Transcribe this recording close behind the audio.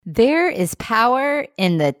There is power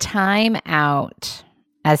in the time out.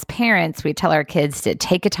 As parents, we tell our kids to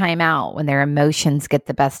take a time out when their emotions get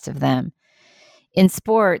the best of them. In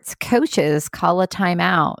sports, coaches call a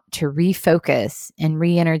timeout to refocus and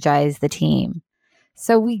re energize the team.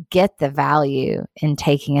 So we get the value in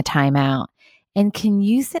taking a timeout and can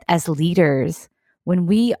use it as leaders when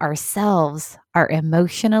we ourselves are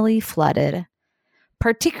emotionally flooded,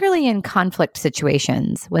 particularly in conflict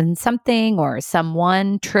situations when something or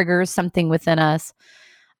someone triggers something within us.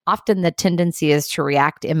 Often the tendency is to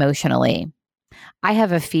react emotionally. I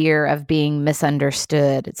have a fear of being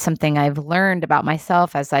misunderstood. It's something I've learned about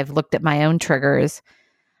myself as I've looked at my own triggers.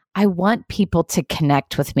 I want people to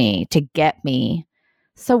connect with me, to get me.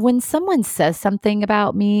 So when someone says something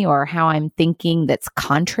about me or how I'm thinking that's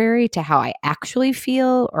contrary to how I actually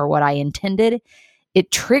feel or what I intended, it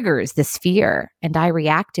triggers this fear and I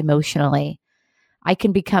react emotionally. I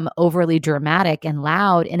can become overly dramatic and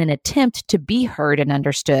loud in an attempt to be heard and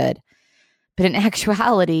understood. But in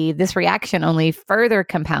actuality, this reaction only further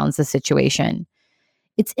compounds the situation.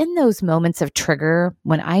 It's in those moments of trigger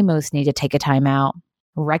when I most need to take a time out,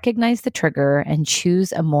 recognize the trigger, and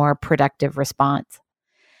choose a more productive response.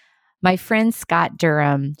 My friend Scott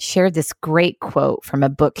Durham shared this great quote from a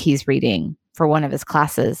book he's reading for one of his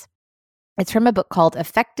classes. It's from a book called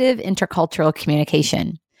Effective Intercultural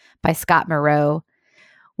Communication by Scott Moreau.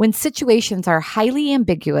 When situations are highly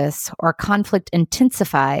ambiguous or conflict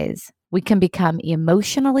intensifies, we can become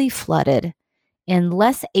emotionally flooded and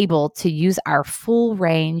less able to use our full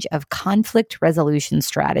range of conflict resolution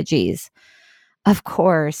strategies. Of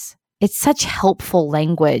course, it's such helpful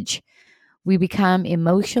language. We become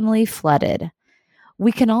emotionally flooded.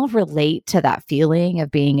 We can all relate to that feeling of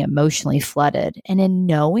being emotionally flooded. And in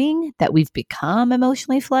knowing that we've become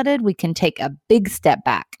emotionally flooded, we can take a big step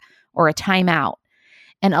back or a time out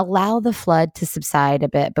and allow the flood to subside a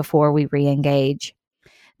bit before we re-engage.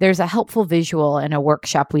 There's a helpful visual in a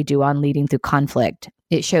workshop we do on leading through conflict.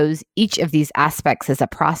 It shows each of these aspects as a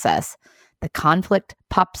process. The conflict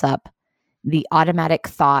pops up, the automatic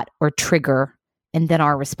thought or trigger, and then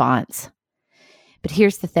our response. But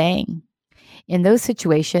here's the thing. In those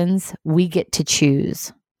situations, we get to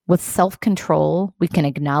choose. With self-control, we can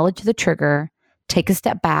acknowledge the trigger, take a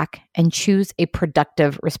step back, and choose a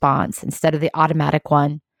productive response instead of the automatic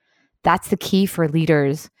one. That's the key for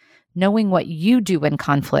leaders, knowing what you do in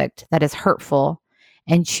conflict that is hurtful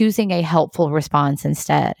and choosing a helpful response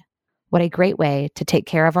instead. What a great way to take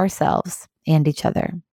care of ourselves and each other.